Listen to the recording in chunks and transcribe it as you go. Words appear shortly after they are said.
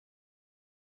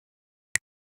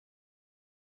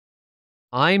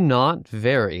I'm not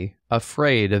very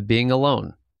afraid of being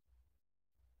alone.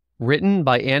 Written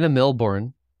by Anna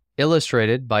Milbourne,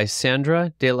 illustrated by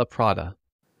Sandra de la Prada.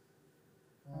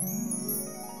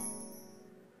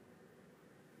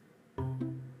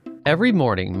 Every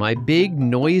morning, my big,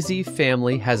 noisy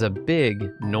family has a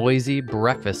big, noisy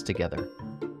breakfast together.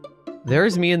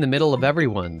 There's me in the middle of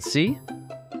everyone, see?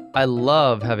 I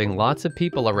love having lots of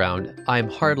people around. I'm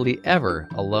hardly ever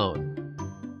alone.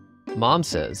 Mom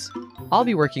says, I'll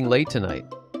be working late tonight.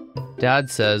 Dad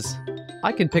says,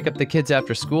 I can pick up the kids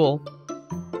after school.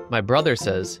 My brother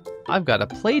says, I've got a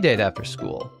play date after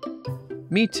school.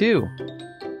 Me too.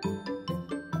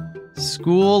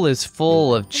 School is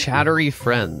full of chattery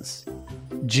friends.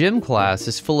 Gym class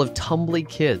is full of tumbly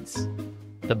kids.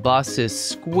 The bus is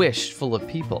squished full of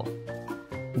people.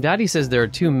 Daddy says there are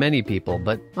too many people,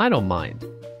 but I don't mind.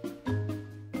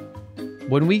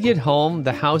 When we get home,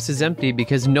 the house is empty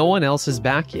because no one else is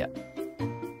back yet.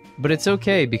 But it's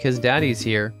okay because Daddy's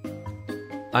here.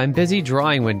 I'm busy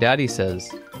drawing when Daddy says,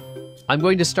 I'm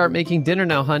going to start making dinner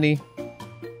now, honey.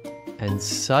 And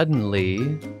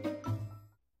suddenly,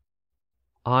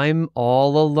 I'm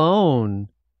all alone.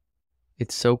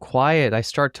 It's so quiet, I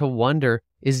start to wonder,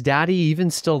 is Daddy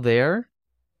even still there?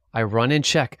 I run and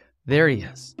check. There he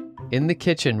is, in the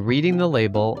kitchen reading the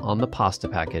label on the pasta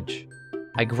package.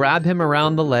 I grab him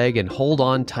around the leg and hold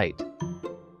on tight.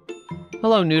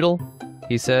 Hello, Noodle,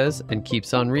 he says and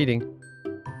keeps on reading.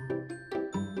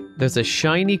 There's a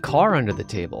shiny car under the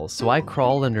table, so I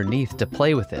crawl underneath to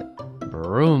play with it.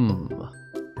 Vroom.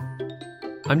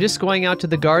 I'm just going out to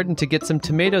the garden to get some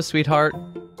tomatoes, sweetheart.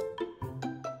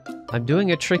 I'm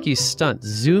doing a tricky stunt,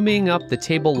 zooming up the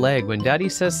table leg when Daddy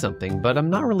says something, but I'm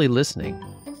not really listening.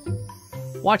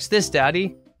 Watch this,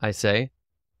 Daddy, I say.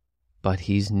 But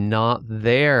he's not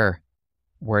there.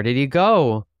 Where did he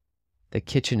go? The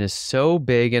kitchen is so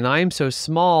big and I'm so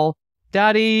small.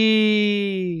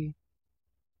 Daddy!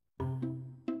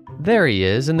 There he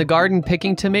is in the garden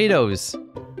picking tomatoes.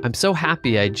 I'm so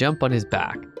happy I jump on his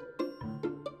back.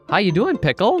 How you doing,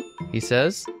 Pickle? He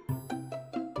says.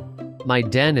 My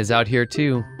den is out here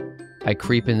too. I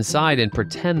creep inside and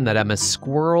pretend that I'm a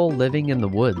squirrel living in the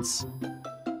woods.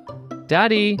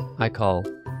 Daddy, I call.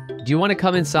 Do you want to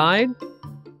come inside?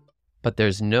 But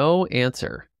there's no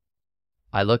answer.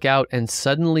 I look out and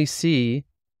suddenly see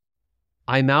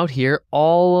I'm out here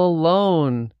all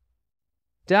alone.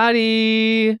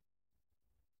 Daddy!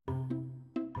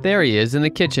 There he is in the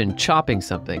kitchen chopping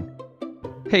something.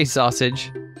 Hey,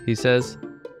 sausage, he says.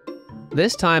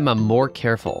 This time I'm more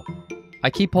careful. I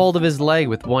keep hold of his leg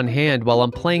with one hand while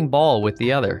I'm playing ball with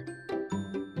the other.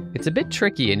 It's a bit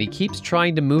tricky and he keeps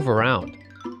trying to move around.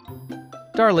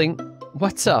 Darling,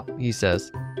 what's up? He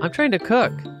says. I'm trying to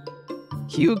cook.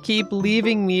 You keep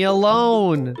leaving me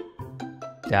alone.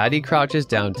 Daddy crouches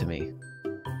down to me.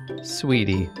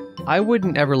 Sweetie, I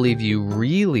wouldn't ever leave you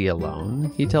really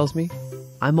alone, he tells me.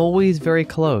 I'm always very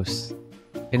close.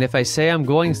 And if I say I'm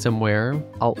going somewhere,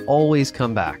 I'll always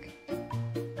come back.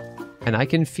 And I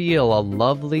can feel a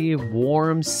lovely,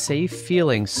 warm, safe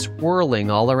feeling swirling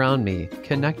all around me,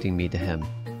 connecting me to him.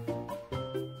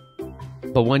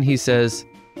 But when he says,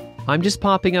 I'm just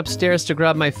popping upstairs to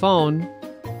grab my phone,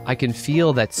 I can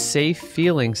feel that safe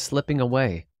feeling slipping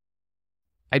away.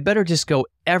 I'd better just go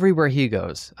everywhere he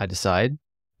goes, I decide.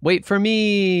 Wait for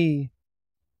me!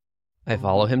 I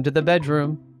follow him to the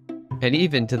bedroom, and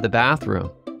even to the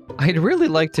bathroom. I'd really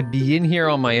like to be in here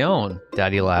on my own,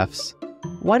 Daddy laughs.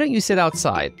 Why don't you sit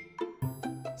outside?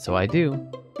 So I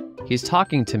do. He's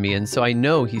talking to me, and so I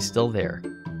know he's still there.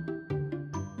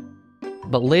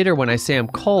 But later when I say I'm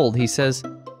cold, he says,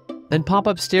 then pop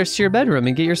upstairs to your bedroom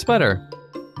and get your sweater.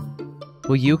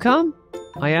 Will you come?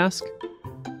 I ask.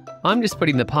 I'm just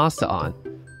putting the pasta on.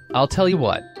 I'll tell you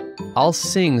what, I'll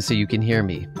sing so you can hear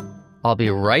me. I'll be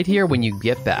right here when you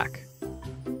get back.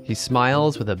 He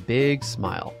smiles with a big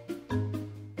smile.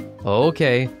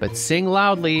 Okay, but sing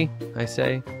loudly, I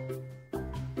say.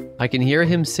 I can hear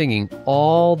him singing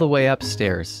all the way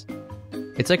upstairs.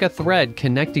 It's like a thread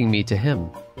connecting me to him.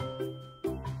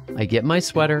 I get my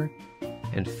sweater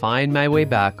and find my way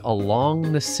back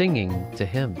along the singing to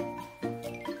him.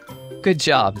 Good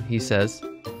job, he says.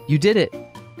 You did it.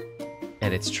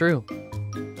 And it's true.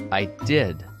 I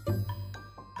did.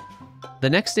 The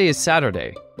next day is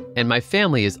Saturday, and my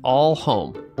family is all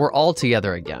home. We're all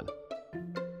together again.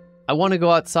 I want to go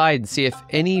outside and see if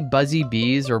any buzzy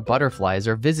bees or butterflies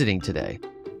are visiting today,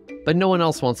 but no one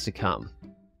else wants to come.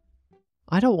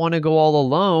 I don't want to go all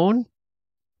alone.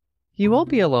 You won't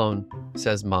be alone,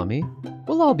 says Mommy.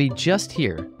 We'll all be just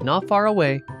here, not far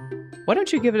away. Why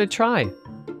don't you give it a try?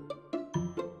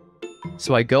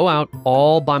 So I go out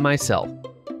all by myself.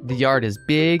 The yard is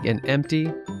big and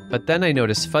empty, but then I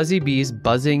notice fuzzy bees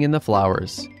buzzing in the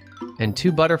flowers and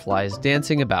 2 butterflies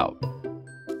dancing about.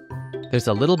 There's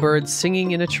a little bird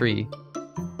singing in a tree,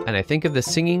 and I think of the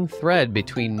singing thread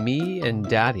between me and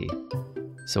Daddy.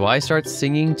 So I start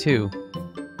singing too.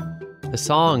 The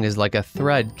song is like a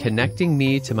thread connecting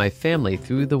me to my family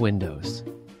through the windows.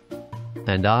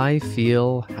 And I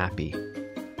feel happy.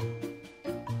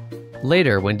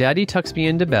 Later, when Daddy tucks me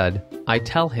into bed, I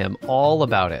tell him all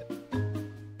about it.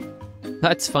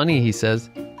 That's funny, he says,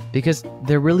 because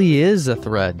there really is a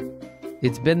thread.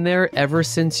 It's been there ever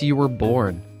since you were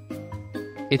born.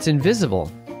 It's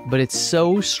invisible, but it's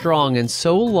so strong and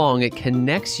so long it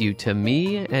connects you to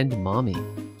me and Mommy,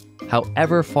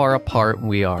 however far apart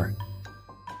we are.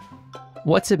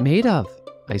 What's it made of?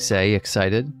 I say,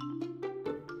 excited.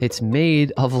 It's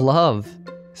made of love,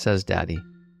 says Daddy.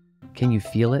 Can you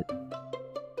feel it?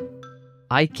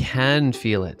 I can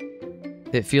feel it.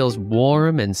 It feels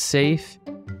warm and safe.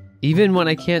 Even when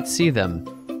I can't see them,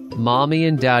 Mommy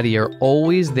and Daddy are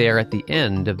always there at the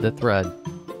end of the thread.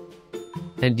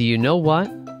 And do you know what?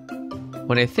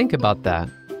 When I think about that,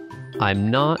 I'm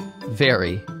not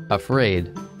very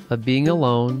afraid of being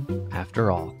alone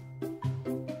after all.